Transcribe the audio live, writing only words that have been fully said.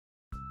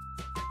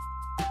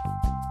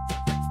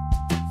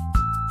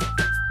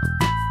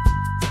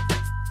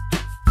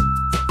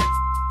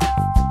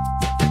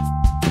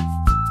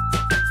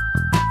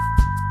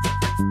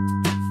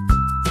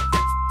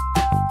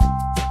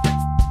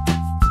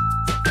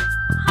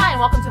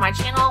welcome to my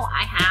channel.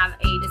 I have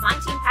a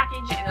design team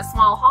package and a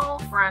small haul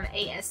from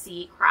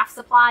ASC Craft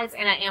Supplies,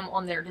 and I am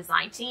on their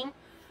design team.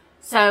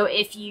 So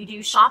if you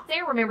do shop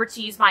there, remember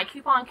to use my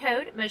coupon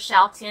code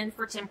Michelle10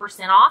 for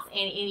 10% off,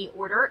 and any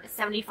order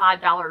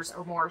 $75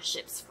 or more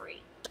ships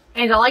free.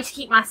 And I like to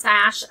keep my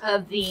stash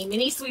of the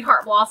mini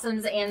Sweetheart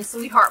Blossoms and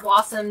Sweetheart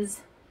Blossoms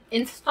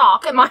in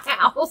stock in my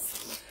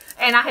house.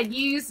 And I had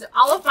used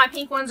all of my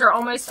pink ones, or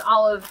almost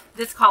all of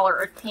this color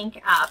of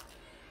pink up.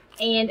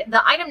 And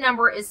the item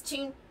number is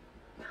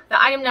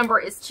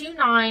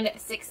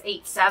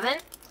 29687.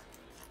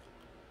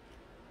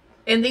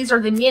 And these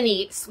are the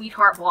mini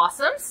Sweetheart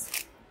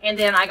Blossoms. And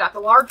then I got the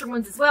larger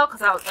ones as well,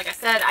 because like I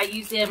said, I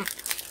used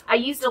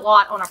a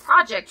lot on a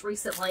project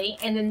recently.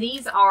 And then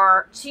these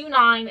are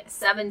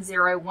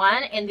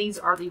 29701, and these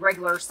are the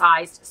regular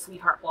sized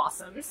Sweetheart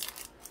Blossoms.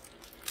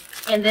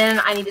 And then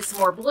I needed some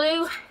more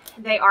blue.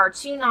 They are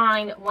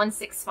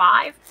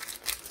 29165.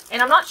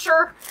 And I'm not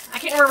sure, I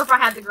can't remember if I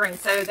had the green.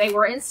 So they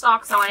were in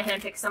stock, so I went ahead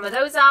and picked some of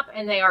those up,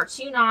 and they are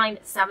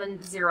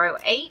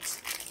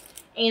 29708.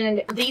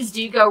 And these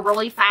do go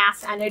really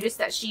fast. I noticed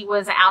that she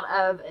was out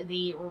of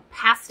the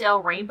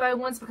pastel rainbow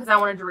ones because I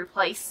wanted to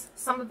replace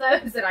some of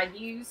those that I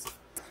used.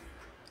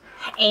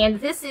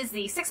 And this is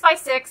the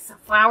 6x6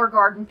 Flower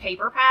Garden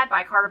Paper Pad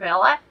by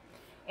Cartabella.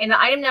 And the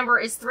item number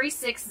is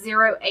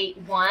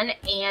 36081.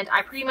 And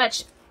I pretty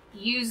much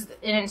used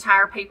an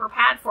entire paper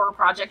pad for a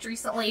project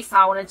recently, so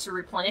I wanted to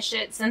replenish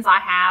it. Since I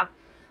have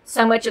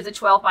so much of the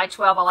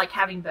 12x12, I like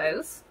having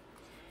both.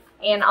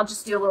 And I'll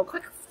just do a little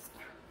quick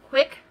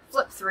flip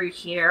through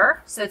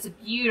here. So it's a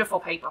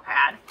beautiful paper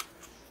pad.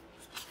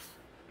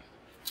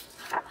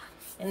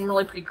 And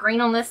really pretty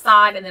green on this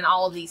side, and then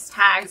all of these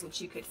tags,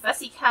 which you could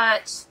fussy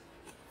cut.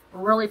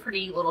 Really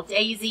pretty little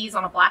daisies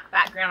on a black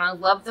background. I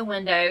love the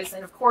windows.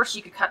 And of course,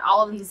 you could cut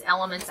all of these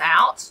elements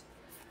out.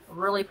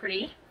 Really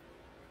pretty.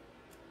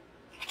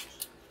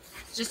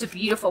 Just a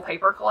beautiful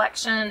paper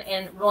collection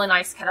and really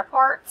nice cut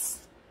aparts.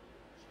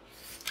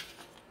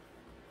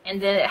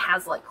 And then it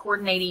has like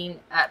coordinating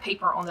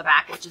paper on the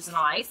back, which is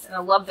nice. And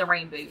I love the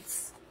rain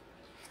boots.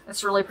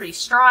 It's really pretty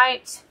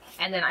striped.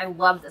 And then I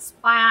love this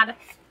plaid.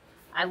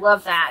 I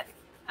love that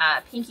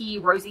pinky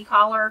rosy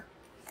collar.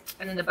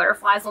 And then the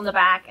butterflies on the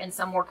back and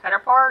some more cut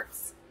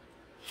aparts.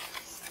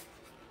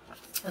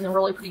 And then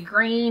really pretty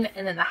green.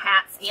 And then the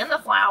hats and the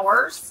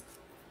flowers.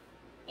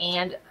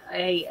 And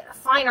a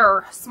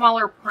finer,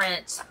 smaller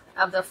print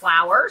of the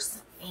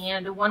flowers,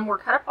 and one more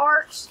cut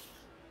apart.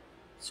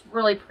 It's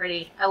really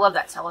pretty. I love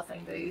that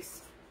telephone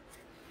booth.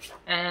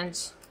 And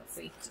let's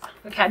see.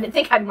 Okay, I didn't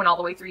think I went all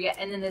the way through yet.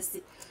 And then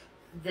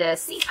the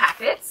seed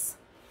packets,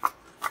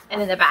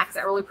 and then the back's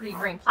that really pretty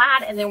green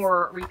plaid, and then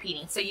we're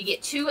repeating. So you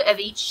get 2 of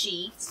each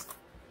sheet.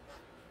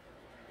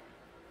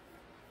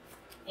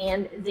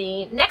 And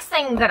the next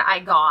thing that I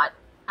got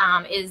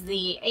is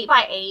the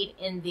 8x8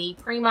 in the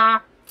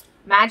Prima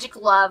Magic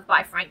Love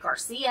by Frank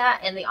Garcia,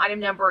 and the item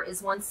number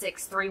is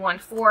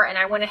 16314. And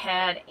I went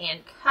ahead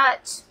and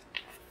cut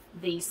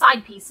the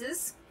side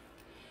pieces,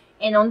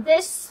 and on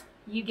this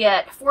you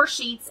get 4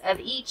 sheets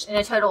of each and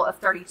a total of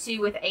 32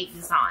 with 8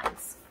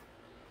 designs.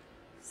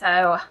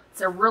 So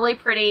it's a really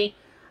pretty,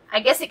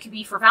 I guess it could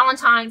be for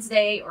Valentine's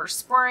Day or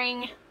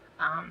spring.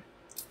 I've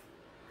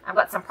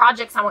got some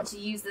projects I want to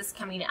use this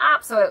coming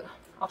up, so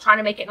I'll try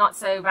to make it not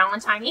so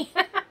Valentine-y.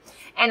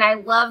 And I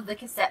love the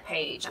cassette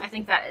page. I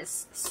think that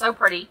is so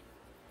pretty.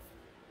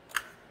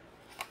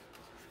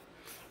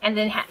 And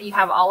then you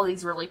have all of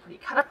these really pretty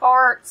cut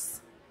aparts.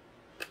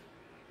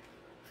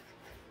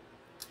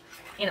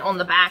 And on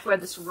the back, we have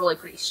this really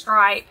pretty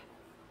stripe.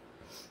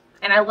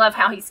 And I love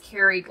how he's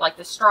carried like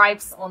the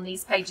stripes on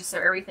these pages, so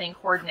everything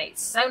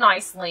coordinates so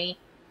nicely.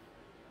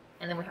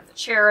 And then we have the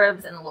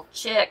cherubs and the little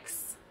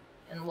chicks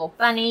and the little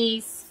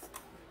bunnies.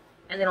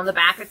 And then on the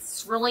back,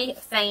 it's really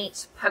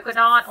faint polka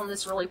dot on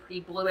this really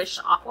pretty bluish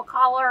aqua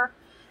collar.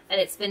 And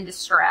it's been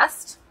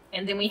distressed.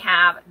 And then we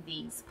have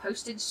these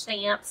postage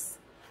stamps.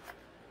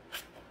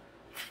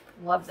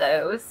 Love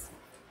those.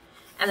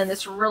 And then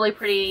this really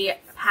pretty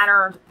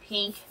patterned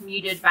pink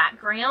muted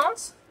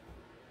background.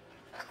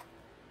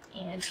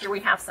 And here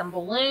we have some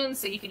balloons.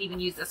 So you could even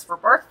use this for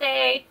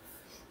birthday.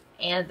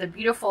 And the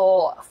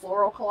beautiful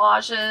floral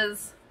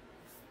collages.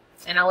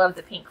 And I love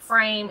the pink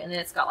frame, and then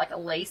it's got like a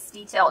lace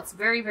detail. It's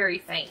very, very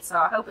faint, so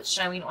I hope it's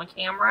showing on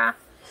camera.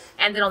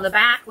 And then on the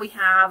back, we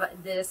have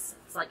this,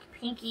 it's like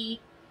pinky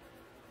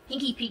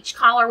peach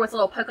collar with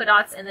little polka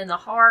dots, and then the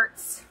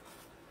hearts.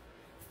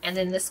 And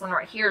then this one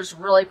right here is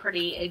really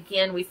pretty.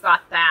 Again, we've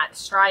got that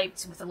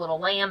striped with a little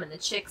lamb and the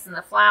chicks and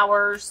the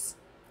flowers.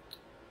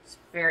 It's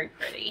very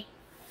pretty.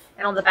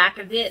 And on the back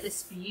of it,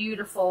 this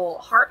beautiful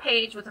heart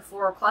page with the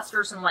floral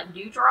clusters and like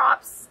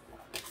dewdrops.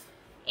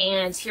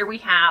 And here we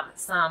have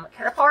some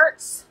cut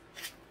aparts.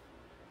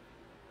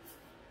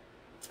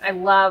 I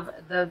love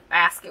the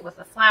basket with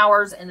the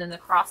flowers and then the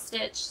cross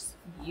stitch.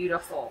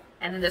 Beautiful.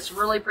 And then this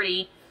really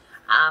pretty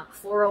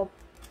floral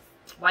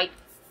white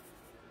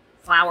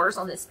flowers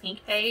on this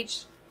pink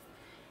page.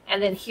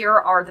 And then here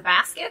are the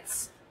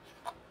baskets.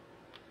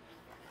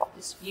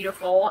 It's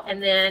beautiful. And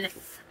then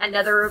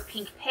another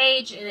pink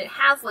page, and it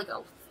has like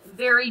a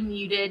very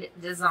muted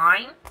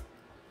design.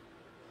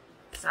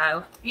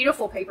 So,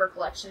 beautiful paper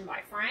collection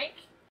by Frank.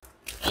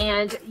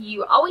 And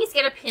you always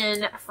get a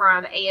pin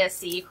from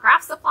ASC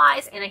Craft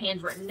Supplies and a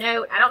handwritten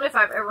note. I don't know if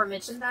I've ever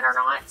mentioned that or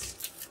not.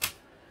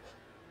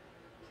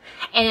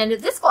 And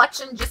this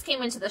collection just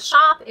came into the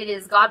shop. It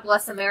is God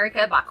Bless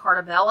America by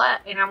Cartabella.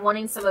 And I'm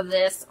wanting some of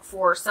this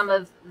for some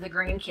of the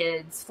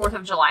grandkids' 4th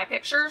of July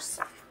pictures.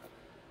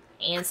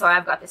 And so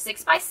I've got the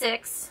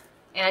 6x6.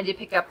 And I did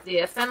pick up the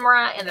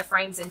ephemera and the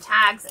frames and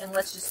tags. And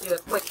let's just do a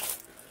quick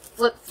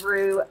flip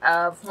through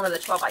of one of the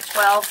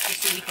 12x12s to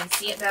see if you can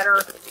see it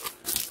better.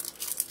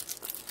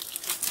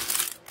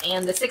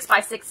 And the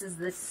 6x6 is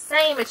the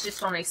same. It's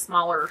just on a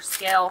smaller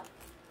scale.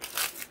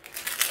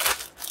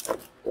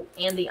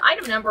 And the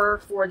item number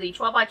for the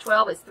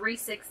 12x12 is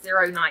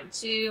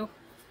 36092.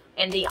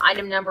 And the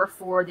item number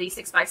for the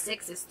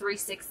 6x6 is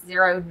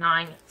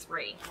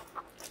 36093.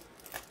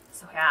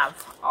 So we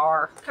have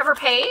our cover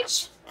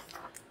page.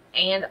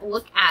 And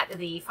look at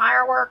the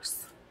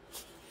fireworks.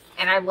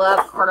 And I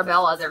love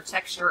Cartabella, their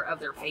texture of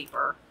their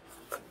paper.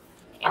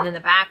 And then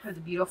the back of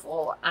the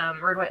beautiful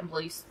red, white, and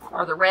blue,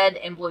 or the red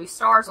and blue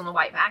stars on the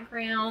white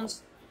background.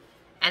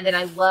 And then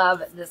I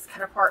love this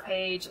cut apart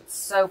page. It's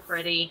so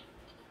pretty.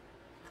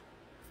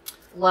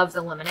 Love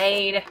the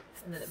lemonade.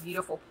 And then the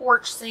beautiful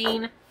porch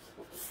scene.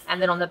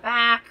 And then on the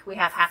back, we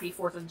have Happy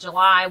 4th of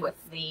July with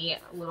the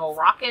little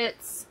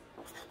rockets.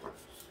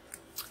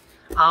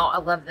 Oh, I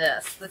love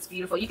this. That's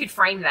beautiful. You could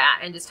frame that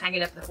and just hang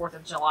it up the 4th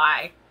of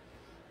July.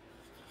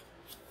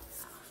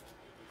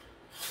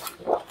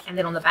 And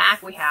then on the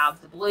back, we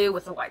have the blue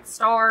with the white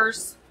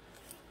stars.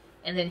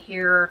 And then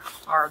here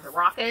are the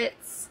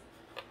rockets.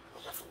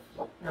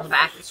 And on the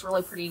back, it's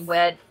really pretty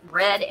red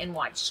and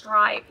white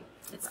stripe.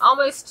 It's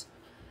almost,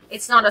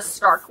 it's not a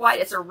stark white.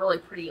 It's a really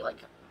pretty, like,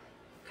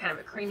 kind of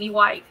a creamy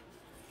white.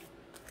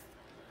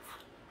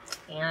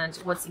 And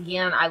once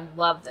again, I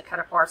love the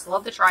cut-aparts. I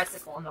love the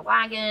tricycle and the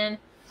wagon.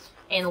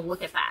 And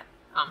look at that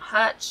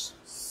hutch.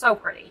 So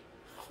pretty.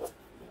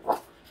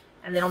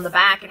 And then on the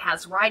back, it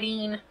has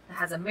writing. It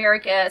has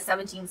America,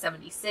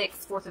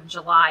 1776, 4th of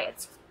July.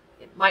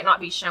 It might not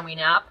be showing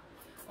up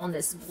on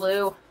this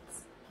blue.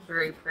 It's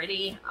very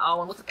pretty. Oh,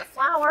 and look at the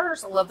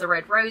flowers. I love the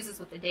red roses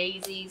with the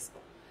daisies.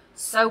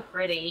 So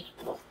pretty.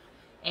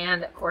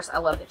 And, of course, I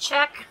love the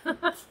check.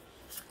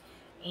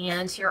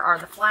 And here are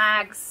the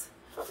flags.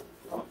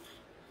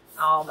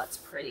 Oh, that's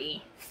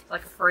pretty. It's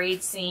like a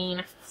parade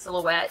scene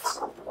silhouette.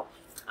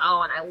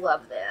 Oh, and I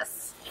love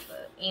this.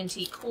 The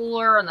antique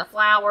cooler and the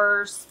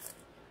flowers.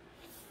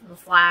 The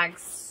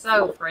flags,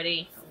 so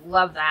pretty.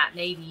 Love that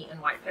navy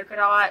and white polka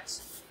dot.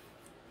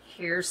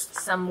 Here's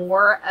some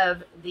more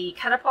of the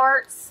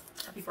cut-aparts.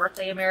 Happy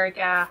birthday,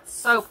 America.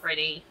 So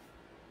pretty.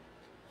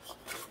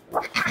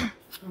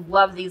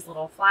 Love these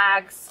little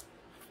flags.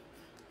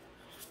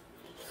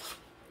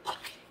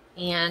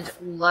 And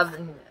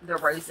loving the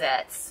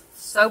rosettes.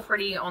 So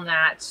pretty on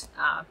that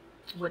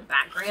wood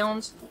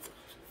background.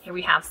 Here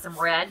we have some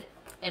red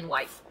and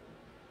white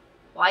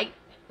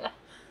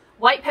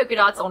polka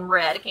dots on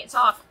red. I can't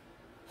talk.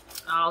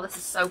 Oh, this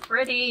is so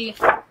pretty.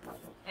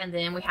 And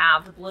then we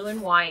have the blue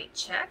and white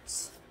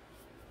checked.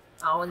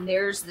 Oh, and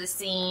there's the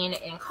scene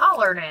in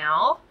color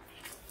now.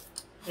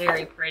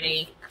 Very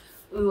pretty.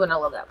 Ooh, and I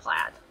love that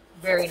plaid.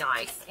 Very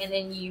nice. And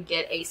then you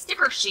get a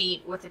sticker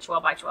sheet with the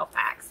 12x12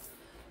 packs.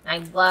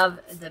 And I love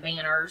the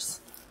banners.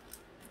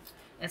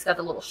 And it's got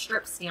the little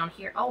strips down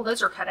here. Oh,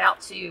 those are cut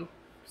out too.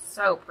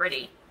 So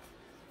pretty.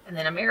 And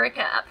then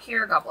America up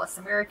here. God Bless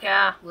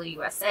America. Little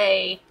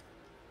USA.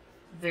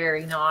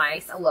 Very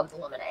nice. I love the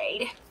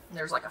lemonade. And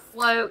there's like a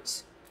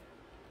float.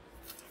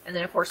 And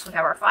then, of course, we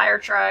have our fire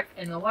truck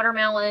and the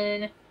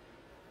watermelon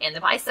and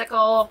the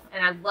bicycle.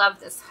 And I love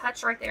this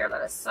hutch right there.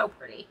 That is so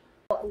pretty.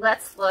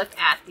 Let's look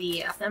at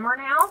the ephemera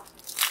now.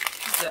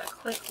 Do a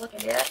quick look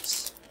at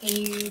it. And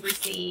you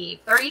receive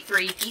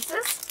 33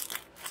 pieces.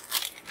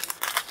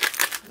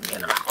 I'm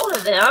getting a hold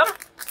of them.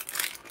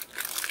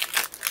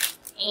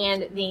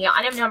 And the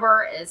item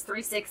number is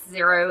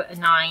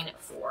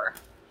 36094.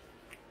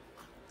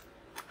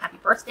 Happy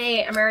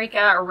birthday,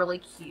 America. A really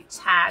cute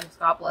tag.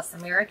 God Bless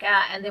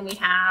America. And then we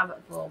have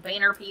little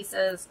banner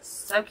pieces.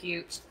 So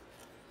cute.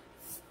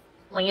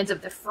 Lands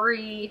of the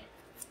Free.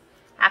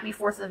 Happy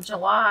 4th of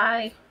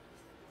July.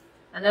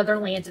 Another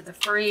Lands of the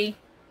Free.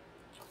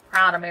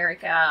 Proud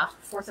America.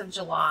 4th of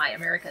July.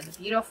 America the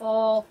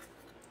Beautiful.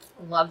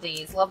 Love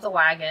these. Love the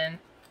wagon.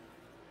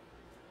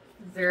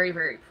 Very,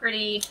 very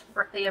pretty.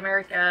 Birthday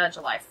America.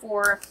 July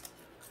 4th.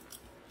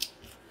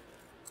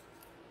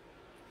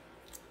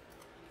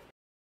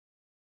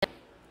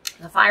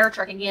 The fire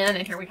truck again,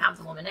 and here we have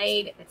the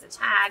lemonade. It's a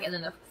tag, and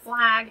then the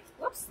flag.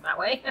 Whoops, that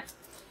way.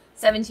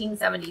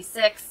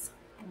 1776.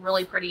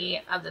 Really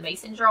pretty of the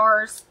mason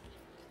jars.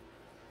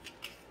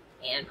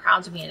 And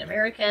proud to be an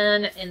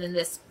American. And then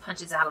this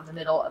punches out of the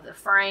middle of the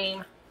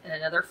frame. And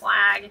another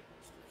flag.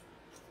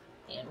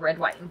 And red,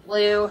 white, and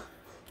blue.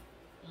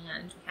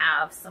 And we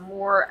have some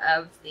more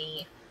of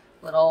the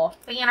little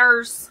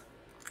banners.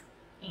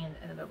 and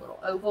another little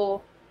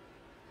oval.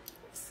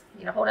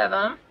 Get a hold of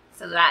them.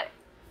 So that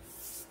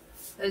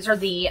those are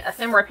the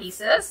ephemera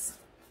pieces.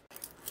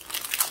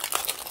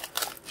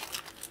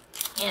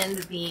 And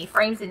the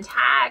frames and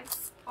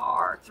tags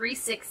are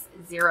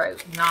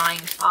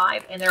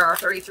 36095, and there are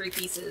 33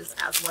 pieces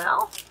as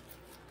well.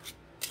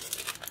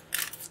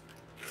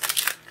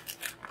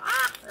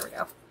 There we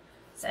go.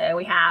 So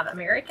we have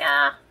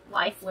America,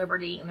 Life,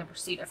 Liberty, and the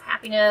Pursuit of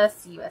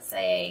Happiness,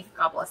 USA,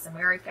 God Bless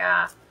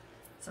America.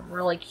 Some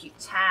really cute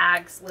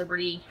tags,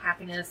 Liberty,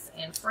 Happiness,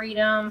 and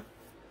Freedom.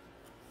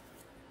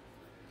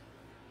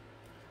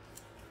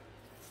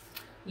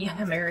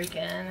 Young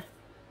American,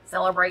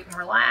 Celebrate and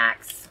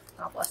Relax,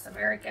 God Bless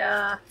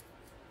America,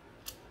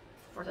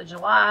 4th of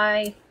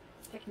July,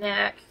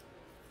 Picnic,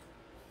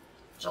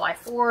 July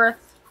 4th,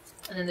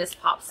 and then this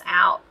pops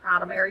out,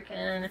 Proud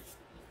American,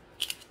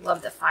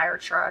 love the fire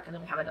truck, and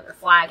then we have another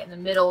flag in the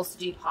middle, so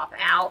do pop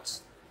out,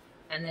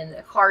 and then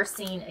the car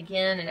scene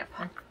again, and it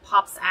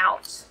pops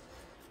out,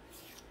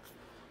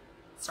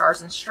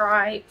 Stars and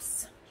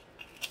Stripes.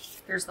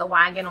 Here's the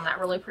wagon on that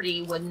really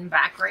pretty wooden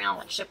background,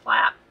 like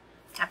shiplap.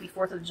 Happy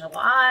 4th of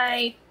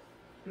July,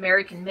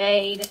 American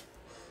Made,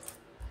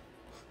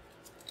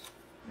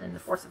 and then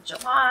the 4th of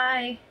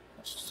July,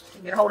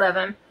 get a hold of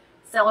them,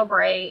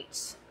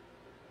 Celebrate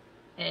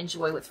and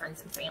Enjoy with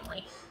Friends and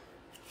Family.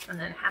 And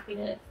then Happy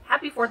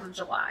 4th of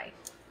July,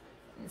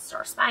 and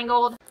Star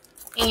Spangled.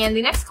 And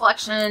the next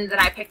collection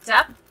that I picked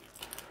up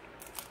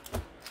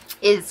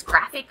is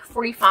Graphic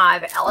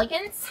 45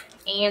 Elegance,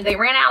 and they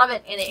ran out of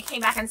it and it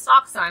came back in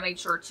stock, so I made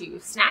sure to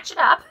snatch it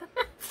up.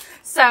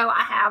 So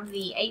I have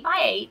the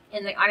 8x8,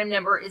 and the item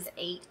number is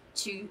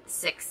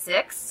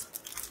 8266.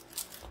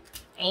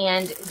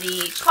 And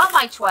the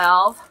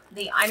 12x12,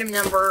 the item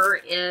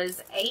number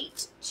is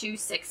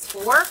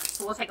 8264.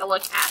 So we'll take a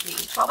look at the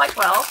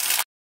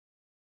 12x12.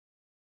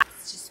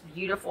 It's just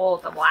beautiful,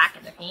 the black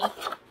and the pink.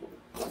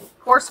 Of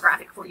course,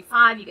 Graphic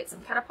 45, you get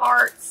some cut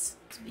aparts.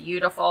 It's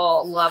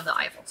beautiful. Love the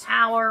Eiffel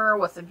Tower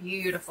with the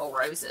beautiful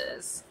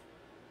roses.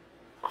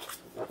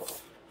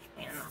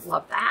 And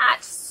love that.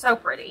 So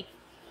pretty.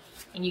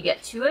 And you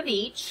get 2 of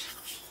each.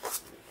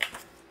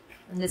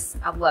 And this,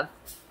 I love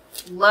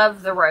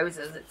the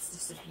roses. It's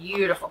just a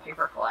beautiful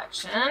paper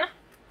collection.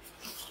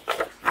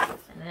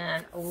 And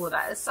then, oh,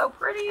 that is so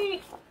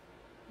pretty.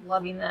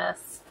 Loving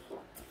this.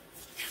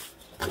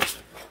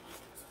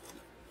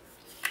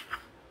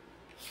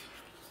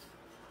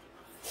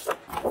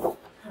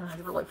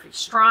 Really pretty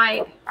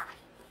stripe.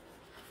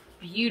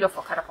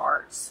 Beautiful cut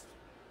aparts.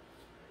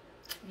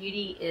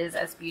 Beauty is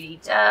as beauty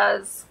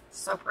does.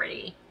 So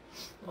pretty.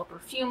 Little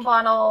perfume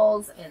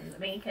bottles and the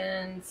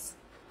mannequins.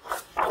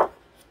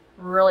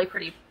 Really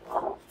pretty.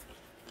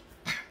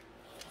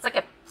 It's like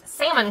a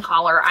salmon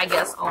color, I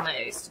guess,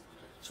 almost.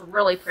 It's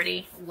really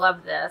pretty.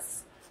 Love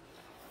this.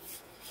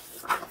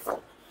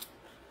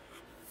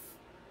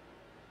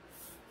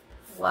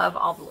 Love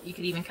all the, you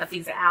could even cut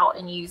these out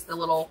and use the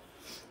little,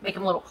 make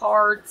them little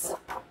cards.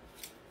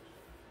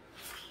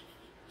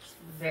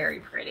 Very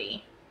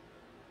pretty.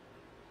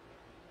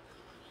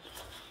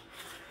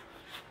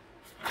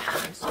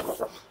 And,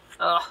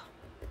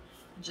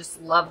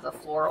 just love the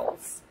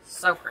florals.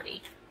 So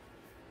pretty.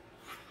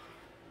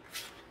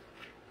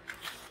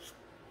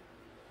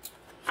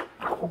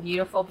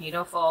 Beautiful,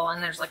 beautiful.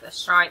 And there's like the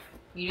stripe,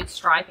 muted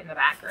stripe in the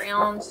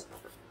background.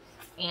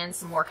 And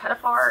some more cut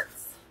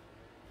aparts.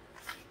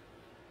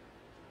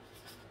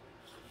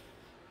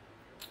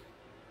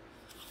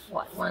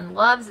 What one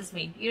loves is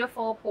made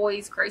beautiful,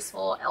 poised,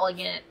 graceful,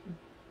 elegant.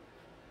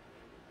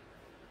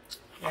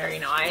 Very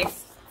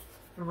nice.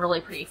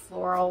 Really pretty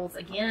florals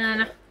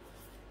again.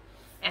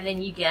 And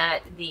then you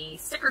get the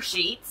sticker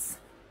sheets.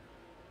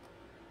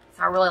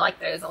 So I really like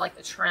those. I like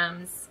the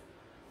trims.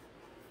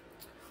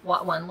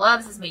 What one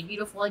loves is made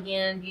beautiful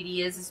again.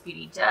 Beauty is as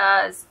beauty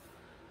does.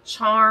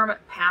 Charm,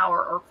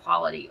 power, or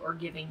quality, or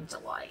giving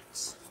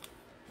delight.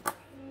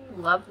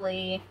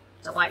 Lovely,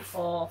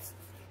 delightful,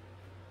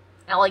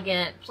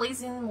 elegant,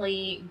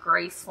 pleasingly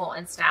graceful,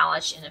 and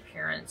stylish in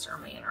appearance or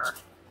manner.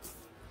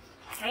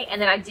 Okay,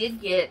 and then I did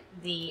get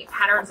the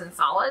patterns and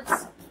solids.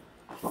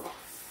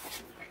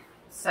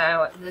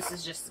 So this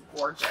is just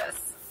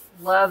gorgeous.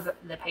 Love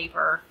the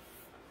paper.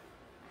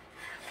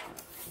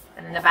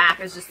 And then the back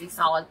is just the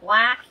solid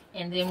black.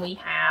 And then we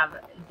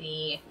have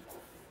the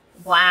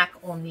black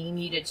on the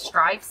muted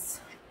stripes.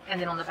 And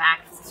then on the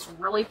back, it's this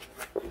really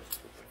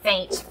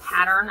faint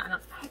pattern. I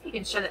hope you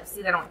can show that,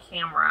 see that on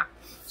camera.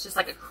 It's just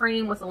like a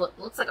cream with a,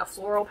 looks like a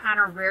floral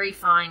pattern, very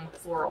fine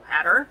floral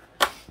pattern.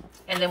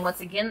 And then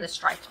once again, the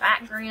striped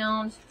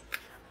background.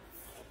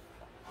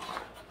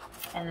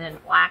 And then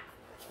black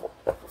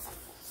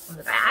on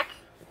the back.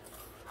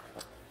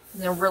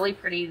 And then really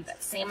pretty,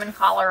 that salmon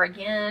collar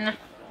again.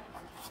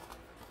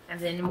 And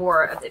then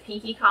more of the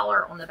pinky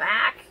collar on the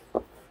back.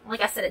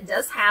 Like I said, it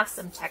does have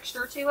some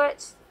texture to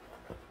it.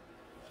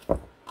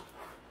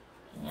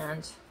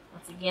 And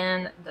once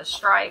again, the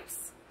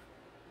stripes.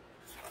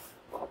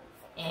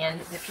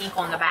 And the pink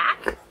on the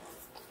back.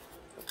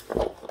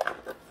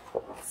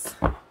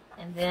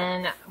 And And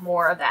then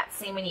more of that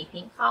salmon-y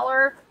pink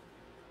color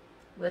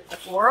with the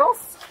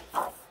florals.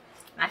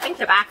 And I think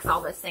the back's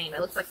all the same. It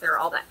looks like they're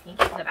all that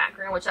pink in the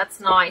background, which that's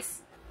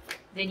nice.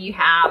 Then you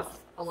have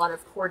a lot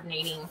of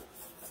coordinating.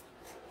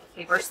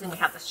 Okay, first thing we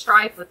have the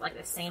stripe with like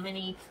the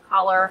salmon-y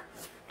color,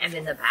 and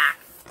then the back.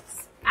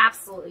 It's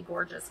absolutely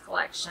gorgeous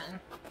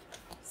collection.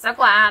 So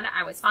glad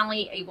I was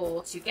finally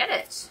able to get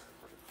it.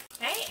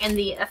 Okay, and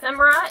the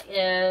ephemera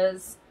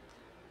is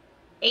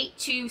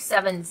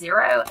 8270,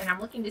 and I'm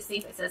looking to see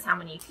if it says how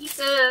many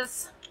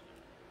pieces.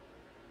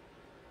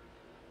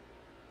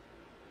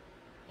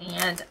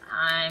 And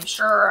I'm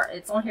sure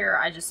it's on here,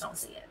 I just don't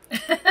see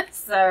it.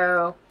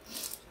 So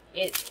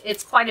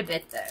it's quite a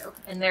bit though.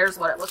 And there's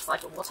what it looks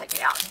like, and we'll take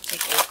it out and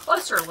take a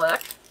closer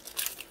look.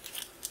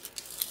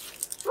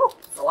 Whew,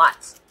 it's a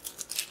lot.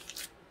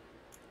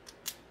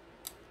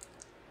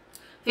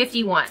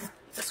 51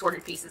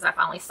 assorted pieces. I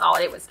finally saw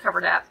it. It was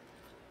covered up.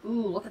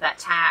 Ooh, look at that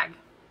tag,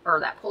 or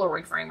that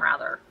Polaroid frame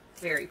rather.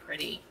 Very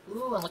pretty.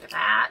 Ooh, and look at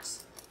that.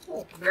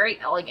 Ooh, very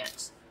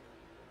elegant.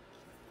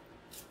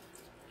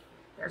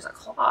 There's a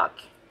clock.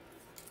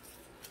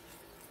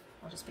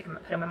 I'll just pick them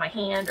up, put them in my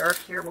hand, or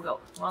here we'll go.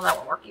 Well, that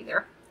won't work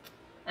either.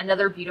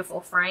 Another beautiful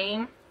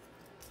frame.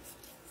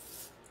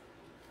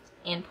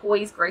 And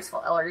poised,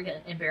 graceful,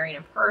 elegant, and bearing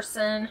in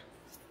person.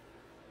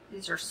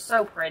 These are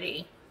so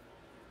pretty.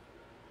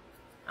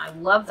 I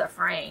love the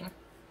frame.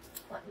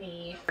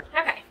 Okay,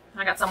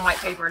 I got some white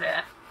paper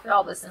to put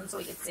all this in so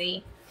we could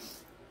see.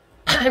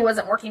 It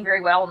wasn't working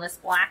very well in this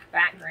black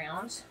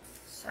background.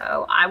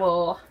 So I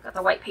will get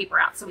the white paper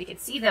out so we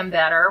could see them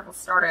better. We'll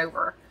start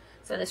over.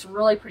 So this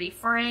really pretty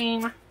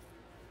frame,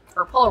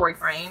 or Polaroid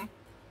frame.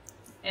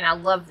 And I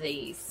love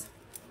these.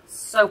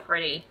 So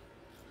pretty.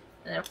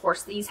 And then of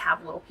course these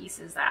have little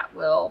pieces that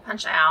will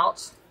punch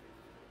out.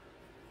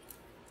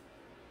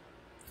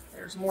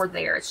 There's more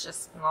there. It's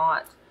just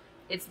not,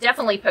 it's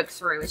definitely pokes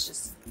through. It's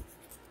just,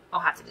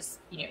 I'll have to just,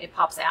 you know, it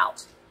pops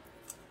out.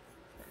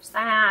 There's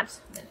that.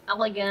 Then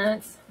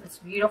elegant. This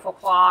beautiful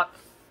clock.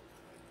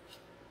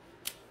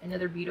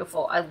 Another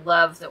beautiful, I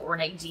love the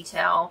ornate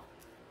detail.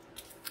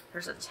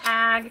 There's a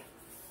tag.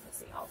 Let's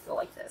see, I'll go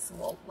like this and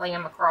we'll lay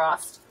them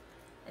across.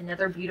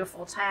 Another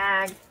beautiful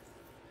tag.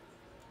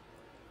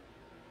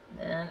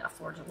 Then a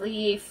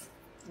fleur-de-lis,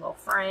 little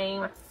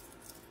frame,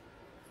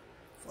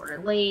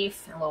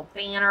 fleur-de-lis, and a little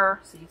banner.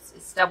 So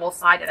it's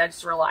double-sided. I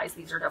just realized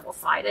these are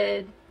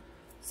double-sided.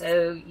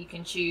 So you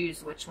can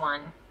choose which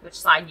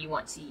side you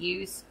want to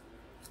use.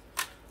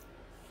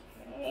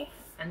 Okay,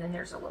 and then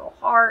there's a little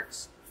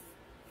heart.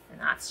 And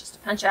that's just a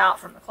punch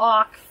out from the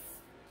clock.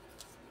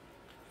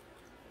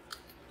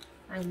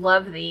 I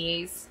love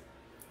these.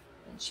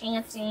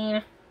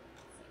 Enchanting.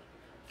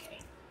 Okay.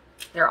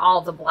 They're all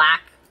the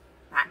black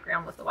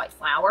background with the white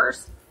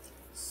flowers.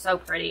 So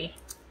pretty.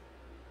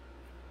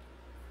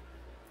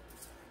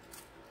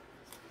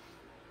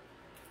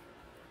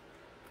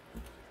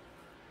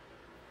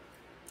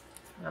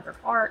 Another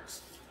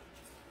heart.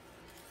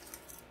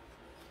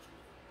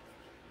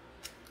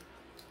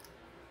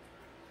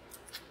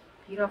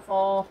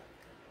 Beautiful.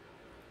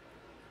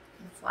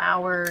 And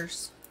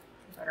flowers,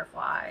 and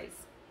butterflies.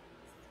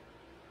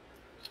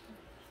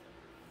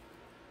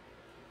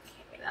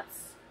 Okay,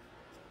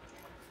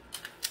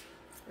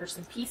 there's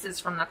some pieces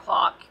from the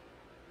clock.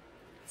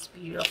 It's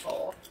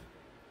beautiful.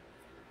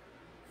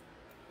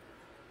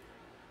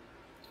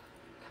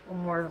 A couple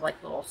more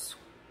like little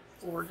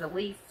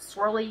fleur-de-lis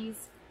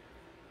swirlies.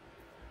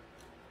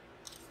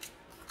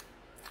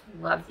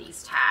 Love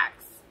these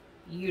tags.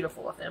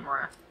 Beautiful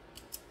ephemera.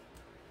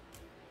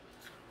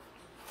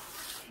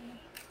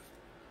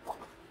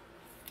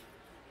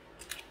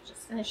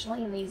 Finish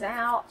laying these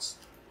out.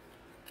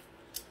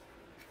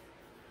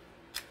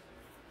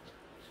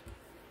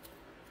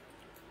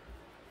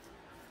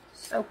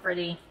 So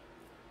pretty.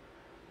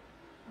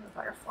 And a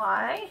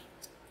butterfly.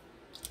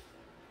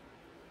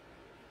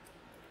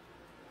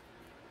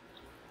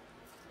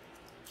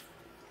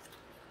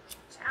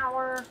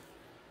 Tower.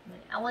 And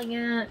then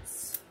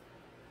elegance.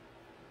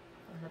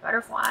 And the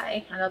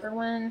butterfly. Another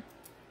one.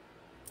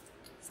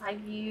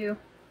 Side view.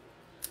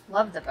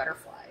 Love the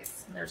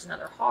butterflies. And there's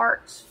another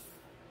heart.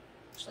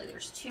 Actually,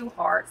 there's two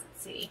hearts.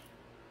 Let's see.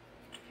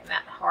 Okay,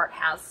 that heart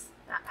has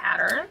that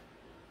pattern.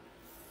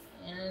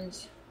 And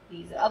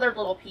these other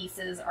little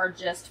pieces are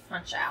just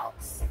punch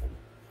outs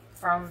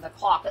from the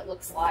clock, it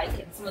looks like,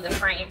 and some of the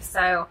frames.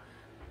 So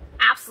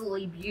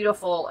absolutely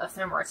beautiful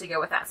ephemera to go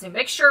with that. So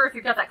make sure if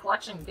you've got that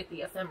collection, you get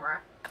the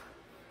ephemera.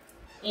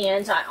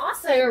 And I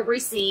also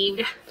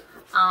received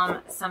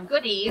some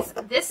goodies.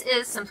 This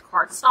is some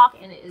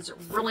cardstock, and it is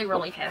really,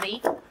 really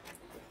heavy.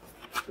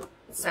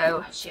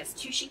 So she has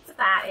 2 sheets of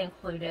that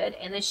included,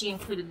 and then she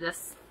included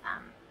this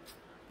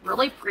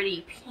really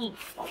pretty pink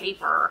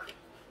paper.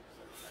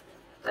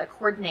 The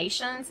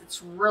coordinations,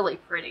 it's really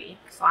pretty.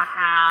 So I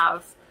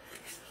have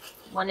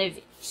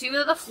 2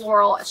 of the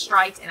floral, a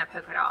striped, and a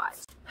polka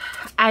dot.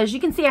 As you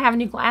can see, I have a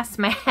new glass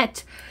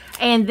mat,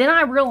 and then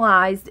I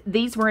realized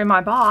these were in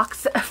my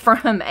box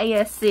from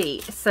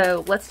ASC.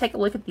 So let's take a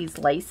look at these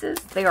laces.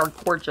 They are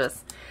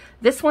gorgeous.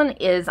 This one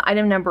is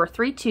item number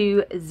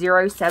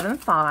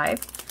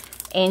 32075,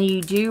 and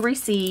you do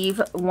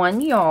receive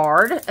 1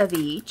 yard of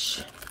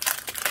each.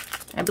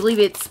 I believe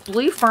it's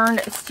Blue Fern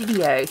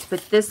Studios,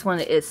 but this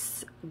one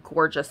is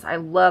gorgeous. I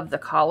love the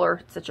collar.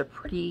 It's such a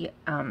pretty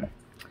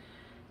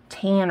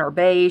tan or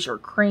beige or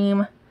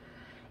cream,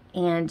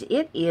 and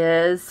it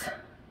is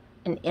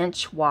 1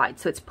 inch wide,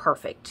 so it's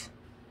perfect.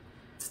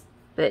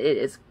 But it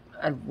is,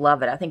 I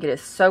love it. I think it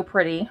is so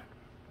pretty.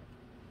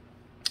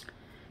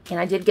 And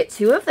I did get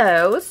 2 of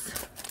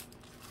those.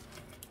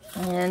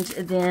 And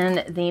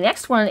then the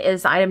next one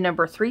is item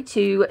number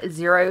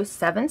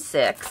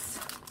 32076.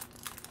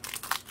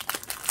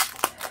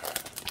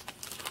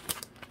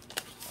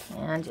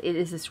 And it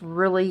is this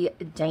really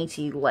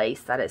dainty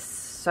lace that is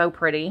so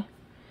pretty.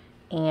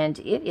 And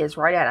it is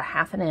right at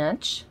 1/2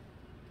 inch.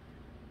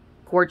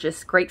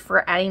 Gorgeous. Great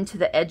for adding to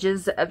the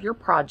edges of your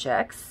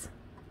projects.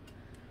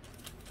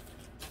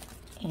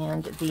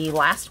 And the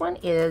last one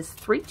is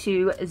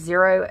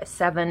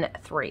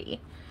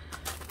 32073.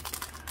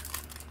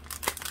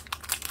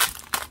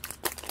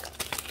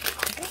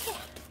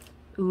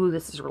 Ooh,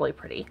 this is really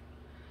pretty.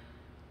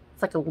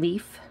 It's like a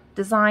leaf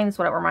design is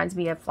what it reminds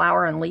me of,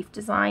 flower and leaf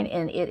design,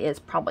 and it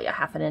is probably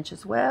 1/2 inch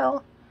as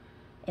well.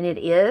 And it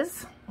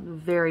is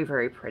very,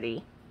 very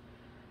pretty.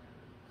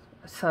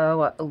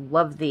 So I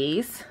love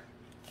these.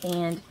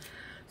 And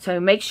so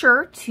make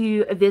sure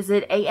to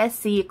visit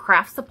ASC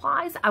Craft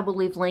Supplies. I will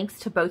leave links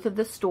to both of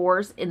the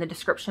stores in the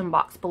description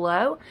box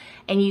below.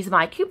 And use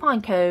my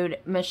coupon code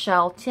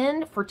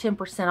Michelle10 for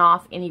 10%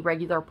 off any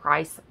regular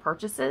price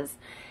purchases.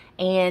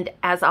 And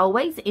as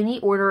always,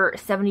 any order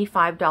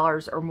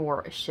 $75 or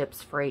more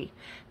ships free.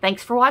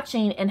 Thanks for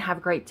watching and have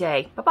a great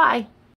day. Bye-bye.